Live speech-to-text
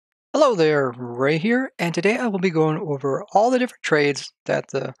Hello there, Ray here, and today I will be going over all the different trades that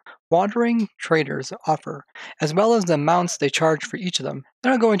the wandering traders offer, as well as the amounts they charge for each of them.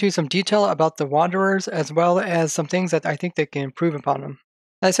 Then I'll go into some detail about the wanderers, as well as some things that I think they can improve upon them.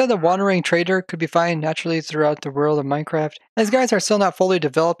 I said the wandering trader could be found naturally throughout the world of Minecraft. These guys are still not fully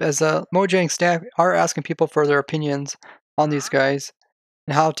developed, as the Mojang staff are asking people for their opinions on these guys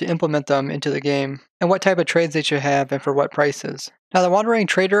and how to implement them into the game, and what type of trades they should have and for what prices. Now, the Wandering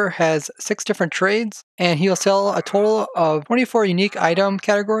Trader has 6 different trades, and he'll sell a total of 24 unique item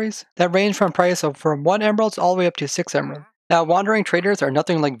categories that range from price of from 1 emerald all the way up to 6 emerald. Now, Wandering Traders are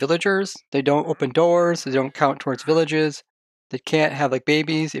nothing like villagers. They don't open doors, they don't count towards villages. They can't have like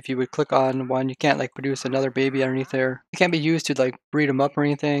babies. If you would click on one, you can't like produce another baby underneath there. It can't be used to like breed them up or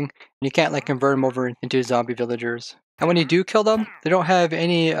anything. And you can't like convert them over into zombie villagers. And when you do kill them, they don't have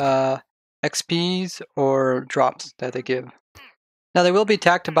any XPs or drops that they give. Now they will be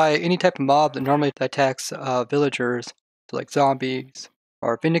attacked by any type of mob that normally attacks villagers, so like zombies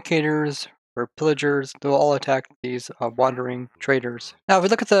or vindicators or pillagers. They'll all attack these wandering traders. Now if we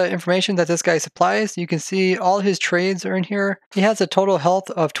look at the information that this guy supplies, you can see all his trades are in here. He has a total health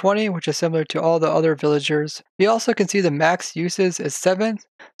of 20, which is similar to all the other villagers. You also can see the max uses is 7.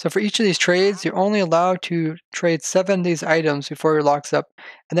 So for each of these trades, you're only allowed to trade 7 of these items before he locks up,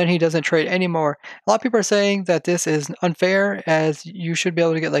 and then he doesn't trade anymore. A lot of people are saying that this is unfair, as you should be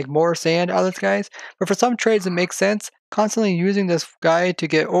able to get like more sand out of this guys, but for some trades it makes sense. Constantly using this guy to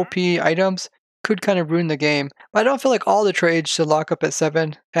get OP items could kind of ruin the game. But I don't feel like all the trades should lock up at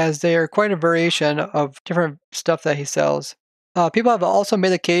 7, as they are quite a variation of different stuff that he sells. People have also made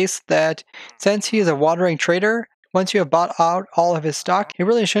the case that since he is a wandering trader, once you have bought out all of his stock, you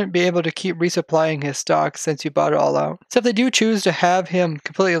really shouldn't be able to keep resupplying his stock since you bought it all out. So if they do choose to have him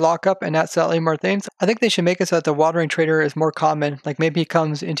completely lock up and not sell any more things, I think they should make it so that the wandering trader is more common, like maybe he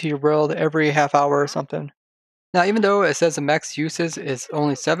comes into your world every half hour or something. Now even though it says the max uses is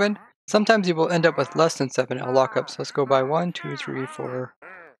only 7, sometimes you will end up with less than 7 at a lockup. So let's go by 1, 2, 3, 4.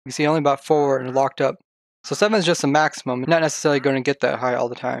 You see only about 4 and locked up. So 7 is just the maximum, not necessarily going to get that high all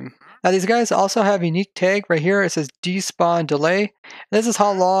the time. Now these guys also have a unique tag right here. It says despawn delay. This is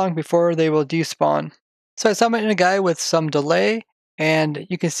how long before they will despawn. So I summoned in a guy with some delay, and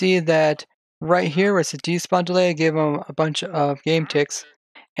you can see that right here where it says despawn delay, I gave him a bunch of game ticks.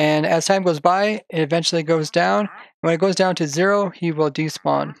 And as time goes by, it eventually goes down. When it goes down to 0, he will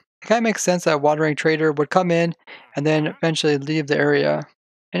despawn. It kind of makes sense that a wandering trader would come in and then eventually leave the area.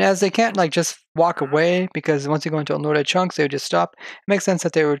 And as they can't like just walk away, because once you go into unloaded chunks, they would just stop, it makes sense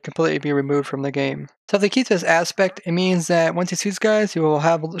that they would completely be removed from the game. So if they keep this aspect, it means that once you see these guys, you will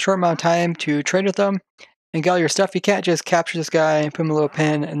have a short amount of time to trade with them and get all your stuff. You can't just capture this guy and put him in a little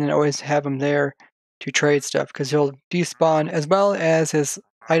pen and then always have him there to trade stuff, because he'll despawn as well as his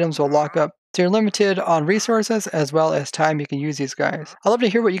items will lock up. So you're limited on resources as well as time you can use these guys. I'd love to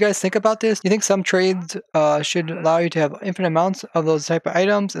hear what you guys think about this. Do you think some trades should allow you to have infinite amounts of those type of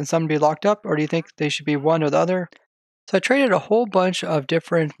items and some be locked up, or do you think they should be one or the other? So I traded a whole bunch of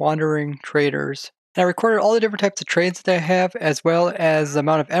different wandering traders. And I recorded all the different types of trades that they have, as well as the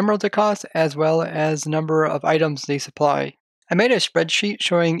amount of emeralds it costs, as well as the number of items they supply. I made a spreadsheet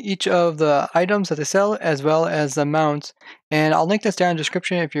showing each of the items that they sell as well as the amounts, and I'll link this down in the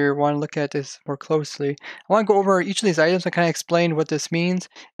description if you want to look at this more closely. I want to go over each of these items and kind of explain what this means,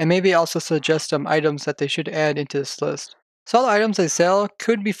 and maybe also suggest some items that they should add into this list. So all the items they sell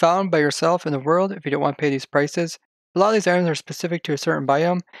could be found by yourself in the world if you don't want to pay these prices. A lot of these items are specific to a certain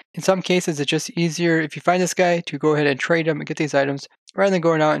biome. In some cases, it's just easier if you find this guy to go ahead and trade him and get these items rather than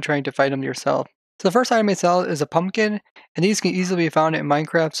going out and trying to fight them yourself. So the first item they sell is a pumpkin, and these can easily be found in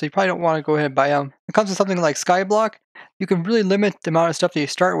Minecraft, so you probably don't want to go ahead and buy them. When it comes to something like Skyblock, you can really limit the amount of stuff that you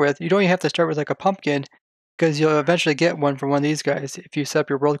start with. You don't even have to start with like a pumpkin, because you'll eventually get one from one of these guys if you set up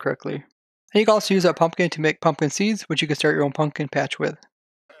your world correctly. And you can also use that pumpkin to make pumpkin seeds, which you can start your own pumpkin patch with.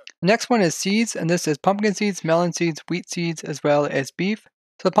 The next one is seeds, and this is pumpkin seeds, melon seeds, wheat seeds, as well as beef.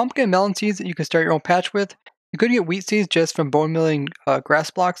 So the pumpkin and melon seeds that you can start your own patch with. You could get wheat seeds just from bone milling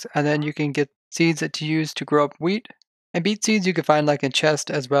grass blocks, and then you can get seeds to use to grow up wheat. And beet seeds you can find like in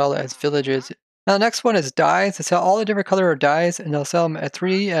chests as well as villages. Now the next one is dyes. They sell all the different color of dyes, and they'll sell them at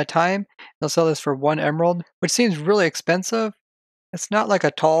 3 at a time. They'll sell this for 1 emerald, which seems really expensive. It's not like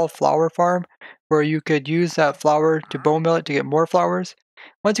a tall flower farm where you could use that flower to bone mill it to get more flowers.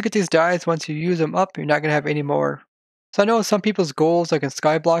 Once you get these dyes, once you use them up, you're not going to have any more. So I know some people's goals, like in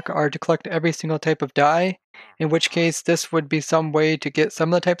Skyblock, are to collect every single type of dye, in which case this would be some way to get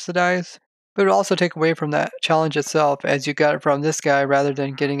some of the types of dyes. But it would also take away from that challenge itself, as you got it from this guy rather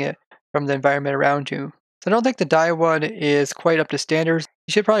than getting it from the environment around you. So I don't think the dye one is quite up to standards.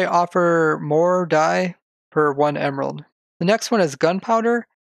 You should probably offer more dye per 1 emerald. The next one is gunpowder,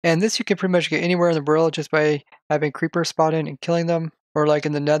 and this you can pretty much get anywhere in the world just by having creepers spawn in and killing them. Or like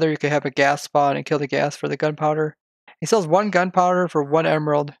in the nether, you could have a gas spawn and kill the gas for the gunpowder. He sells 1 gunpowder for 1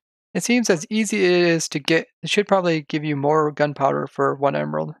 emerald. It seems as easy it is to get, it should probably give you more gunpowder for 1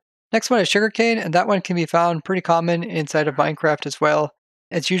 emerald. Next one is sugarcane, and that one can be found pretty common inside of Minecraft as well.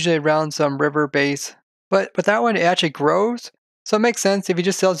 It's usually around some river base. But with that one, it actually grows. So it makes sense if he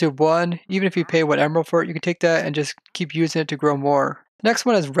just sells you 1, even if you pay 1 emerald for it, you can take that and just keep using it to grow more. The next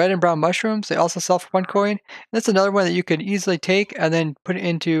one is red and brown mushrooms. They also sell for 1 coin. That's another one that you could easily take and then put it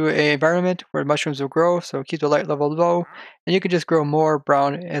into an environment where mushrooms will grow, so keep the light level low, and you could just grow more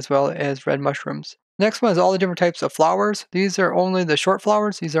brown as well as red mushrooms. The next one is all the different types of flowers. These are only the short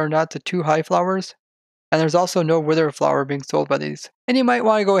flowers. These are not the too high flowers. And there's also no wither flower being sold by these. And you might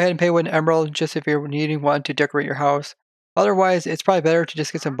want to go ahead and pay 1 emerald just if you're needing one to decorate your house. Otherwise, it's probably better to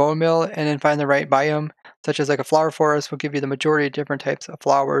just get some bone meal and then find the right biome, such as like a flower forest will give you the majority of different types of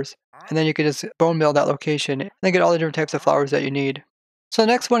flowers. And then you can just bone meal that location and then get all the different types of flowers that you need. So the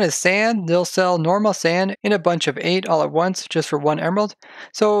next one is sand. They'll sell normal sand in a bunch of 8 all at once just for 1 emerald.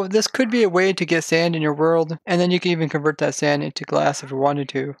 So this could be a way to get sand in your world, and then you can even convert that sand into glass if you wanted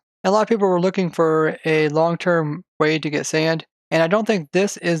to. A lot of people were looking for a long-term way to get sand, and I don't think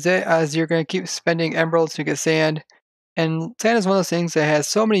this is it, as you're going to keep spending emeralds to get sand. And sand is one of those things that has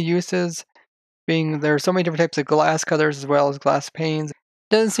so many uses, being there are so many different types of glass colors as well as glass panes. It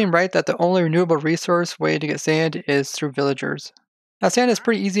doesn't seem right that the only renewable resource way to get sand is through villagers. Now sand is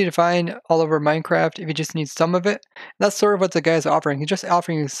pretty easy to find all over Minecraft if you just need some of it. That's sort of what the guy's offering. He's just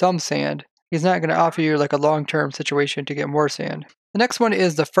offering you some sand. He's not going to offer you like a long-term situation to get more sand. The next one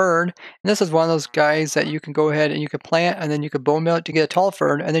is the fern, and this is one of those guys that you can go ahead and you can plant and then you can bone meal it to get a tall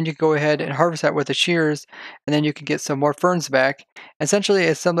fern, and then you can go ahead and harvest that with the shears, and then you can get some more ferns back. Essentially,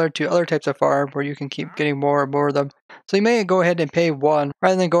 it's similar to other types of farm where you can keep getting more and more of them. So you may go ahead and pay 1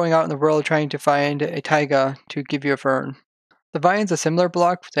 rather than going out in the world trying to find a taiga to give you a fern. The vine's a similar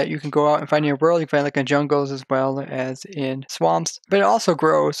block that you can go out and find in your world. You can find like in jungles as well as in swamps, but it also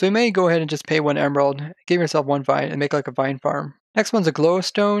grows. So you may go ahead and just pay 1 emerald, give yourself 1 vine, and make like a vine farm. Next one's a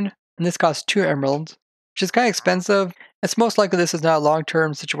glowstone, and this costs 2 emeralds, which is kind of expensive. It's most likely this is not a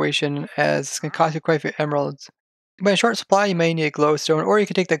long-term situation, as it's going to cost you quite a few emeralds. But in short supply, you may need a glowstone, or you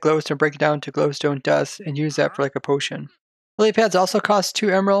can take that glowstone, break it down to glowstone dust, and use that for like a potion. Lily pads also cost 2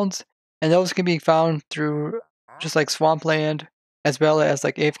 emeralds, and those can be found through just like swampland, as well as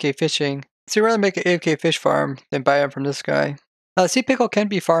like AFK fishing. So you'd rather make an AFK fish farm than buy them from this guy. Sea pickle can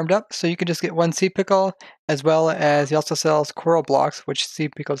be farmed up, so you can just get 1 sea pickle, as well as he also sells coral blocks, which sea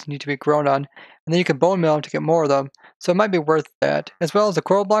pickles need to be grown on, and then you can bone meal them to get more of them, so it might be worth that. As well as the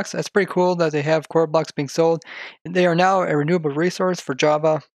coral blocks, that's pretty cool that they have coral blocks being sold. They are now a renewable resource for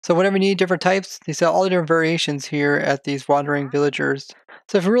Java, so whenever you need different types, they sell all the different variations here at these wandering villagers.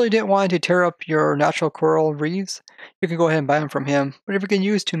 So if you really didn't want to tear up your natural coral reefs, you can go ahead and buy them from him. But if you can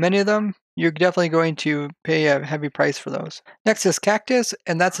use too many of them, you're definitely going to pay a heavy price for those. Next is cactus,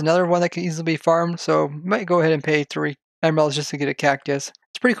 and that's another one that can easily be farmed, so you might go ahead and pay 3 emeralds just to get a cactus.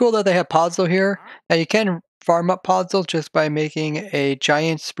 It's pretty cool that they have podzol here. Now you can farm up podzol just by making a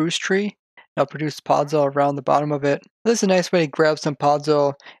giant spruce tree. It'll produce podzol around the bottom of it. This is a nice way to grab some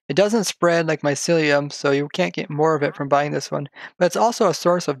podzol. It doesn't spread like mycelium, so you can't get more of it from buying this one. But it's also a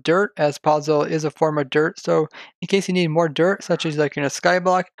source of dirt, as podzol is a form of dirt. So in case you need more dirt, such as like in a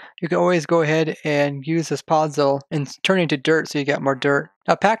skyblock, you can always go ahead and use this podzol and turn it into dirt so you get more dirt.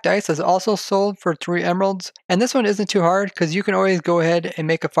 Now packed ice is also sold for 3 emeralds. And this one isn't too hard because you can always go ahead and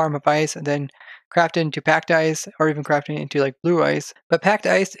make a farm of ice and then craft it into packed ice, or even crafting it into like blue ice. But packed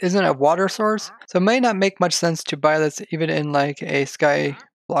ice isn't a water source, so it may not make much sense to buy this even in like a sky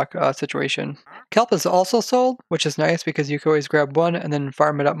block situation. Kelp is also sold, which is nice because you can always grab 1 and then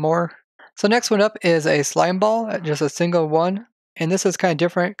farm it up more. So next one up is a slime ball, just a single one. And this is kind of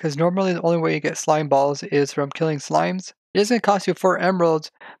different because normally the only way you get slime balls is from killing slimes. It is going to cost you 4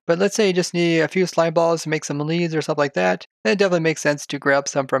 emeralds, but let's say you just need a few slime balls to make some leads or something like that, then it definitely makes sense to grab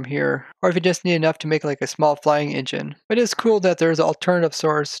some from here. Or if you just need enough to make like a small flying engine. But it is cool that there's an alternative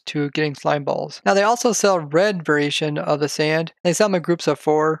source to getting slime balls. Now they also sell red variation of the sand. They sell them in groups of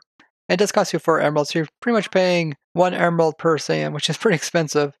 4. It does cost you 4 emeralds, so you're pretty much paying 1 emerald per sand, which is pretty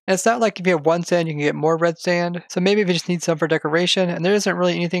expensive. And it's not like if you have 1 sand, you can get more red sand. So maybe if you just need some for decoration, and there isn't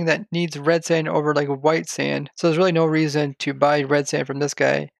really anything that needs red sand over like white sand. So there's really no reason to buy red sand from this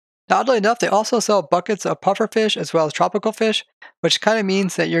guy. Now, oddly enough, they also sell buckets of pufferfish as well as tropical fish, which kind of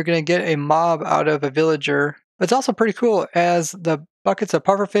means that you're going to get a mob out of a villager. It's also pretty cool as the buckets of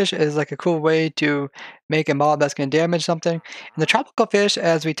pufferfish is like a cool way to make a mob that's going to damage something. And the tropical fish,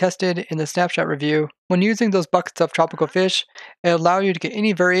 as we tested in the snapshot review, when using those buckets of tropical fish, it allows you to get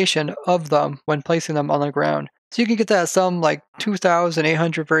any variation of them when placing them on the ground. So you can get that some like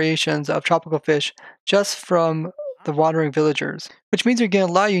 2,800 variations of tropical fish just from the wandering villagers, which means you're getting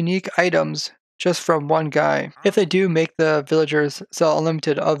a lot of unique items just from one guy, if they do make the villagers sell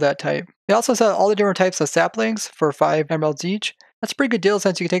unlimited of that type. They also sell all the different types of saplings for 5 emeralds each. That's a pretty good deal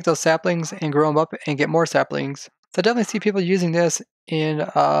since you can take those saplings and grow them up and get more saplings. So I definitely see people using this in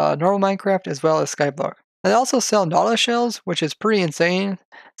normal Minecraft as well as Skyblock. And they also sell nautilus shells, which is pretty insane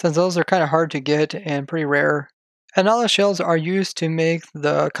since those are kind of hard to get and pretty rare. And nautilus shells are used to make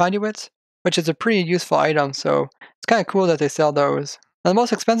the conduits, which is a pretty useful item, so it's kind of cool that they sell those. Now, the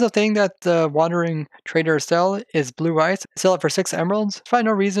most expensive thing that the wandering traders sell is blue ice. They sell it for 6 emeralds. There's probably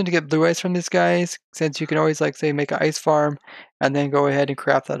no reason to get blue ice from these guys, since you can always, like, say, make an ice farm and then go ahead and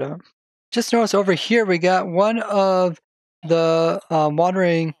craft that up. Just notice over here we got one of the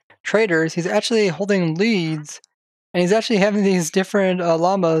wandering traders. He's actually holding leads, and he's actually having these different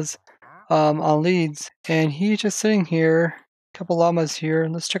llamas on leads, and he's just sitting here. A couple llamas here.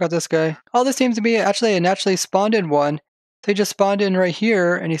 Let's check out this guy. Oh, this seems to be actually a naturally spawned in one. So he just spawned in right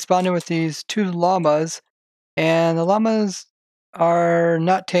here, and he spawned in with these 2 llamas, and the llamas are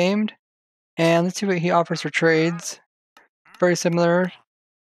not tamed. And let's see what he offers for trades. Very similar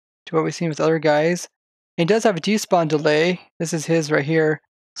to what we've seen with other guys. And he does have a despawn delay. This is his right here.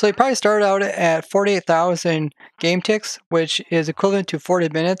 So he probably started out at 48,000 game ticks, which is equivalent to 40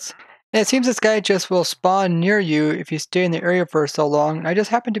 minutes. And it seems this guy just will spawn near you if you stay in the area for so long. And I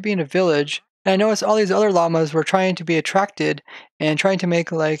just happened to be in a village. And I noticed all these other llamas were trying to be attracted and trying to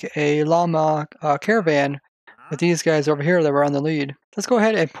make like a llama caravan with these guys over here that were on the lead. Let's go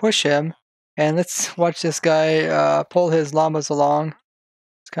ahead and push him, and let's watch this guy pull his llamas along.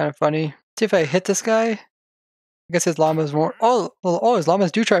 It's kind of funny. See if I hit this guy. I guess his llamas won't. Oh, his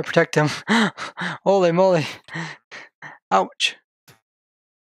llamas do try to protect him. Holy moly. Ouch.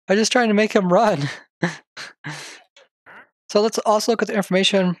 I'm just trying to make him run. So let's also look at the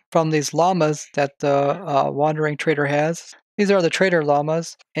information from these llamas that the wandering trader has. These are the trader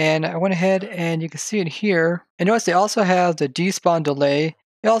llamas, and I went ahead and you can see it here. And notice they also have the despawn delay.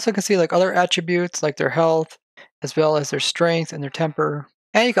 You also can see like other attributes like their health, as well as their strength and their temper.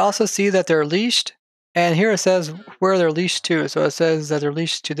 And you can also see that they're leashed. And here it says where they're leashed to. So it says that they're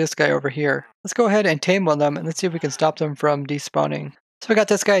leashed to this guy over here. Let's go ahead and tame one of them, and let's see if we can stop them from despawning. So we got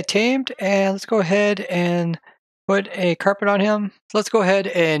this guy tamed, and let's go ahead and put a carpet on him. So let's go ahead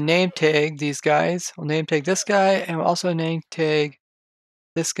and name tag these guys. We'll name tag this guy, and we'll also name tag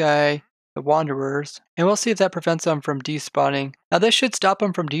this guy, the Wanderers. And we'll see if that prevents them from despawning. Now this should stop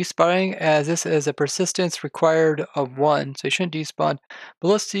them from despawning, as this is a persistence required of 1. So you shouldn't despawn. But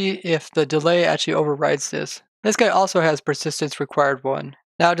let's see if the delay actually overrides this. This guy also has persistence required 1.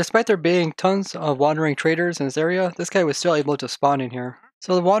 Now, despite there being tons of wandering traders in this area, this guy was still able to spawn in here.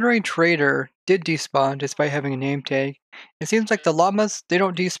 So the wandering trader did despawn despite having a name tag. It seems like the llamas, they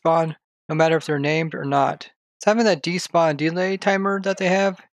don't despawn no matter if they're named or not. So having that despawn delay timer that they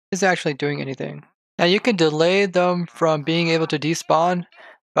have isn't actually doing anything. Now you can delay them from being able to despawn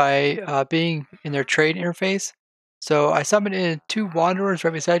by being in their trade interface. So I summoned in 2 wanderers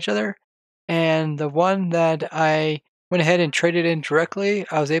right beside each other, and the one that I went ahead and traded in directly,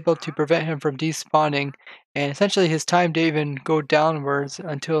 I was able to prevent him from despawning, and essentially his time didn't even go downwards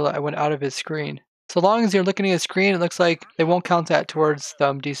until I went out of his screen. So long as you're looking at his screen, it looks like they won't count that towards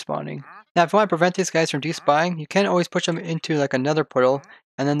them despawning. Now if you want to prevent these guys from despawning, you can always push them into like another portal,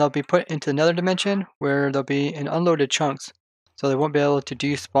 and then they'll be put into another dimension where they'll be in unloaded chunks, so they won't be able to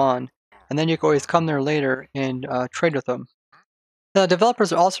despawn. And then you can always come there later and trade with them. The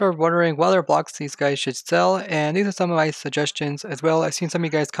developers are also wondering what other blocks these guys should sell, and these are some of my suggestions as well. I've seen some of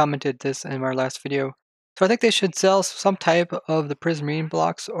you guys commented this in our last video. So I think they should sell some type of the prismarine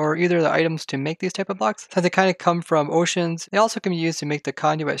blocks, or either the items to make these type of blocks, since they kind of come from oceans. They also can be used to make the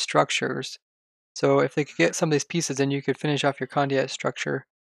conduit structures. So if they could get some of these pieces, then you could finish off your conduit structure.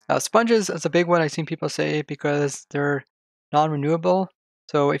 Sponges is a big one I've seen people say because they're non-renewable.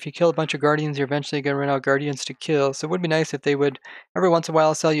 So if you kill a bunch of guardians, you're eventually going to run out of guardians to kill. So it would be nice if they would, every once in a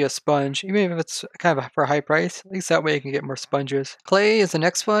while, sell you a sponge, even if it's kind of for a high price. At least that way you can get more sponges. Clay is the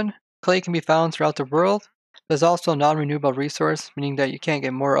next one. Clay can be found throughout the world. There's also a non-renewable resource, meaning that you can't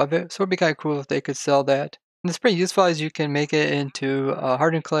get more of it. So it would be kind of cool if they could sell that. And it's pretty useful as you can make it into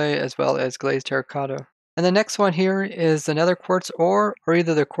hardened clay as well as glazed terracotta. And the next one here is another quartz ore, or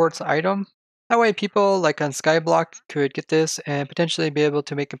either the quartz item. That way people like on Skyblock could get this and potentially be able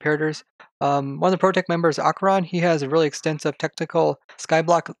to make comparators. One of the ProtoTech members, Akaran, he has a really extensive technical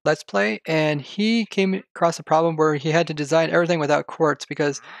Skyblock Let's Play, and he came across a problem where he had to design everything without quartz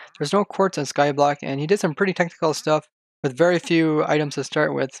because there's no quartz on Skyblock, and he did some pretty technical stuff with very few items to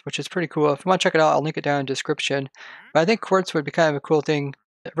start with, which is pretty cool. If you want to check it out, I'll link it down in the description. But I think quartz would be kind of a cool thing.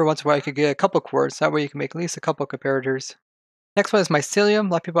 Every once in a while you could get a couple quartz, that way you can make at least a couple comparators. Next one is mycelium.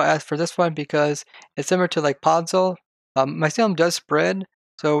 A lot of people ask for this one because it's similar to like podzol. Mycelium does spread,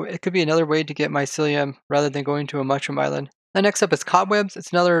 so it could be another way to get mycelium rather than going to a mushroom island. Then next up is cobwebs.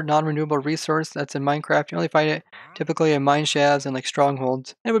 It's another non-renewable resource that's in Minecraft. You only find it typically in mine shafts and like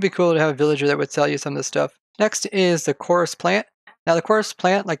strongholds. And it would be cool to have a villager that would sell you some of this stuff. Next is the chorus plant. Now the chorus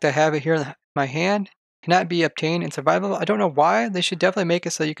plant, like I have it here in my hand, cannot be obtained in survival. I don't know why. They should definitely make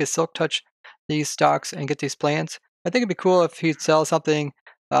it so you could silk touch these stalks and get these plants. I think it'd be cool if he'd sell something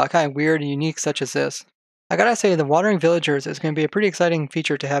kind of weird and unique such as this. I gotta say, the Wandering Villagers is going to be a pretty exciting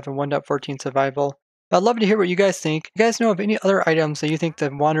feature to have in 1.14 survival. I'd love to hear what you guys think. If you guys know of any other items that you think the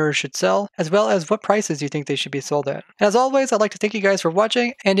Wanderers should sell, as well as what prices you think they should be sold at. And as always, I'd like to thank you guys for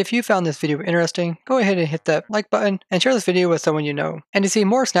watching, and if you found this video interesting, go ahead and hit that like button, and share this video with someone you know. And to see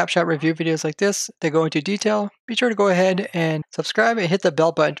more snapshot review videos like this that go into detail, be sure to go ahead and subscribe and hit the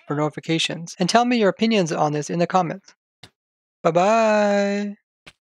bell button for notifications. And tell me your opinions on this in the comments. Bye-bye!